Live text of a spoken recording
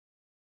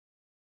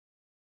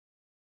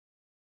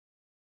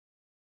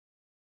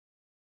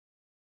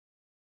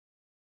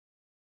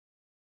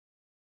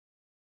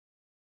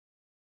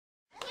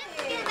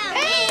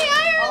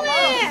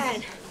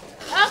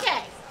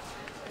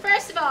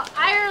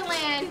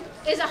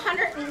is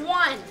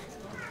 101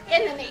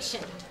 in the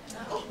nation.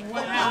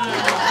 Wow.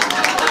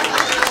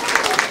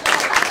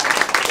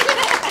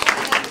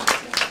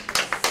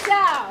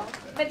 So,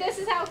 but this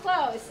is how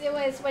close. It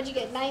was, what'd you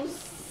get,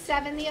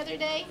 9.7 the other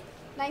day?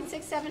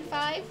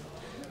 9.675?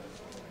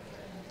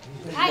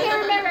 I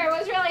can't remember, it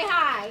was really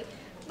high.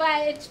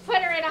 But it put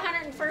her in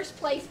 101st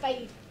place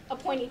by a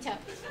pointy toe.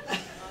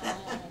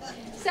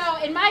 So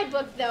in my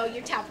book, though,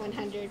 you're top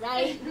 100,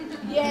 right?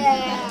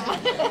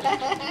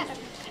 Yeah.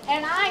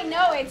 And I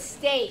know it's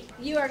state.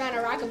 You are going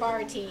to rock a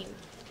bar team.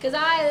 Because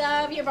I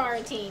love your bar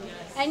team.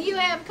 And you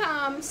have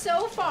come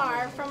so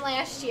far from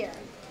last year.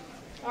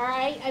 All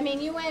right? I mean,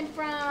 you went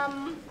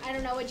from, I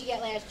don't know, what'd you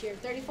get last year?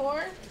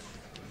 34?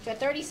 To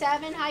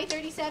 37, high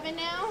 37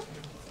 now?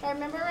 If I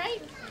remember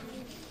right?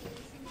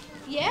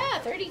 Yeah,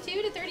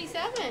 32 to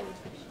 37.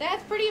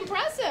 That's pretty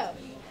impressive.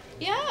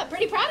 Yeah,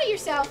 pretty proud of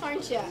yourself,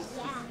 aren't you?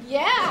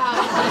 Yeah.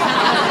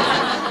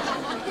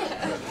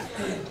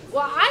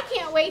 Well, I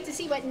can't wait to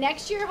see what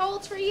next year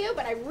holds for you,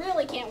 but I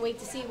really can't wait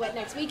to see what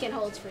next weekend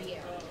holds for you.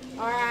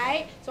 All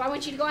right? So I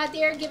want you to go out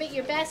there, give it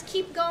your best,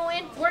 keep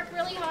going, work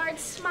really hard,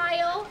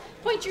 smile,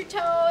 point your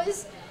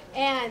toes,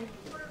 and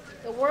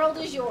the world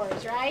is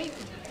yours, right?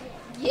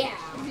 Yeah.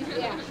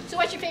 Yeah. So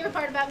what's your favorite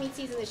part about meet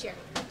season this year?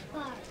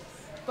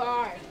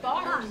 Bars.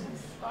 Bars.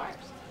 Bars.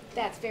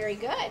 That's very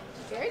good.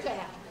 Very good.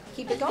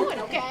 Keep it going,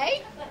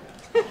 okay?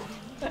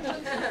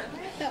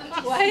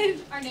 What?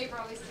 Our neighbor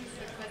always teases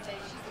us one day,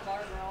 she's the bar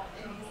girl,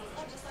 and he says,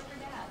 oh, just like her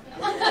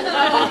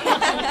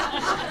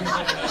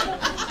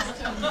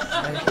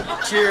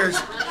dad. Cheers.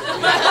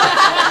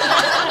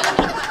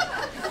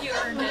 You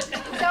earned it.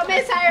 So,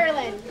 Miss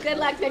Ireland, good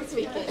luck next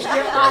weekend.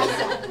 You're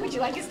awesome. Would you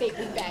like a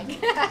statement bag?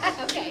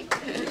 Okay.